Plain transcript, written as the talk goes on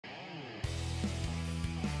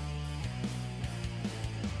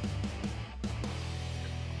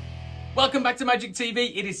Welcome back to Mattgic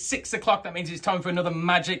TV. It is 6 o'clock. That means it's time for another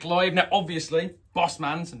Mattgic Live. Now, obviously, Boss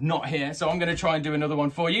Man's not here, so I'm going to try and do another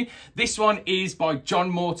one for you. This one is by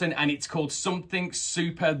John Morton, and it's called Something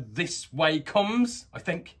Super This Way Comes, I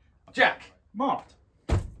think. Jack. Mart.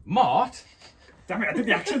 Mart? Damn it, I did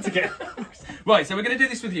the accent again. Right, so we're going to do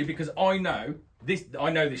this with you because I know this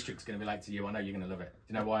trick's going to relate to you. I know you're going to love it.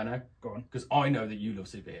 Do you know why I know? Go on. Because I know that you love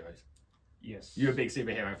superheroes. Yes. You're a big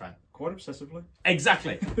superhero fan. Quite obsessively.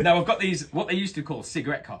 Exactly. Now, I've got these, what they used to call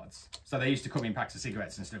cigarette cards. So they used to come in packs of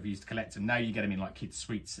cigarettes and stuff. We used to collect them. Now you get them in like kids'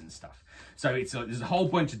 sweets and stuff. So it's there's a whole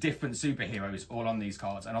bunch of different superheroes all on these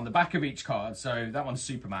cards. And on the back of each card, so that one's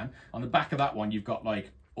Superman. On the back of that one, you've got like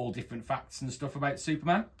all different facts and stuff about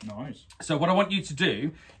Superman. Nice. So what I want you to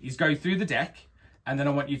do is go through the deck, and then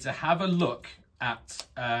I want you to have a look at,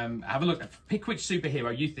 pick which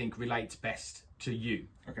superhero you think relates best to you.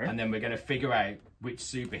 Okay. And then we're going to figure out which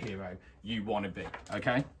superhero you want to be.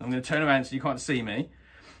 Okay. I'm going to turn around so you can't see me.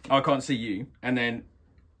 I can't see you. And then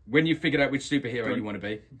when you've figured out which superhero you want to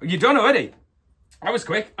be, you're done already. That was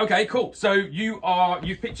quick. Okay, cool. So you've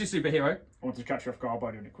picked your superhero. I want to catch you off guard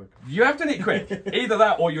by doing it quick. You have done it quick. Either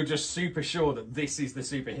that, or you're just super sure that this is the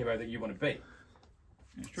superhero that you want to be.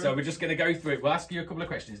 So we're just going to go through it. We'll ask you a couple of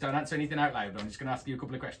questions. Don't answer anything out loud. I'm just going to ask you a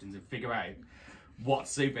couple of questions and figure out what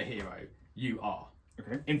superhero you are.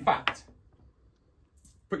 Okay. In fact,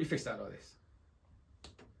 put your fist out like this.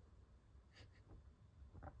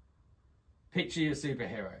 Picture your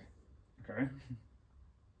superhero. Okay.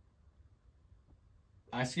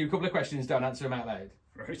 Ask you a couple of questions. Don't answer them out loud.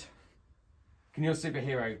 Right. Can your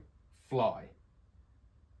superhero fly?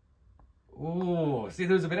 Oh, see,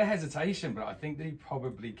 there was a bit of hesitation, but I think that he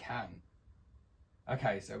probably can.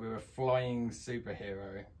 Okay, so we're a flying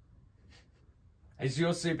superhero. Has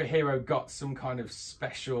your superhero got some kind of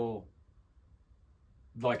special,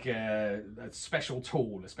 like a special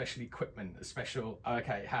tool, a special equipment, a special...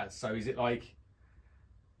 Okay, it has. So is it like,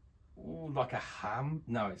 ooh, like a ham?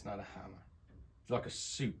 No, it's not a hammer. It's like a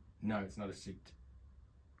suit. No, it's not a suit.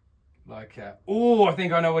 Like a... Oh, I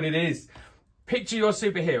think I know what it is. Picture your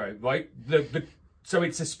superhero, right? So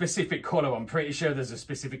it's a specific colour. I'm pretty sure there's a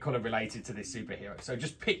specific colour related to this superhero. So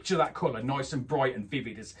just picture that colour, nice and bright and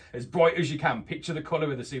vivid, as bright as you can. Picture the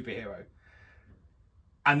colour of the superhero.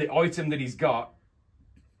 And the item that he's got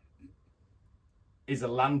is a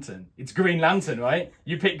lantern. It's Green Lantern, right?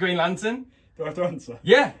 You pick Green Lantern? Do I have to answer?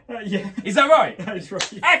 Yeah. Yeah. Is that right? That is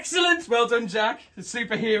right. Excellent. Well done, Jack. The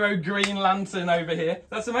superhero Green Lantern over here.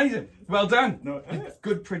 That's amazing. Well done. No,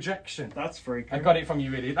 Good projection. that's freaky. I got it from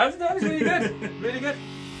you, really. That was really good. Really good.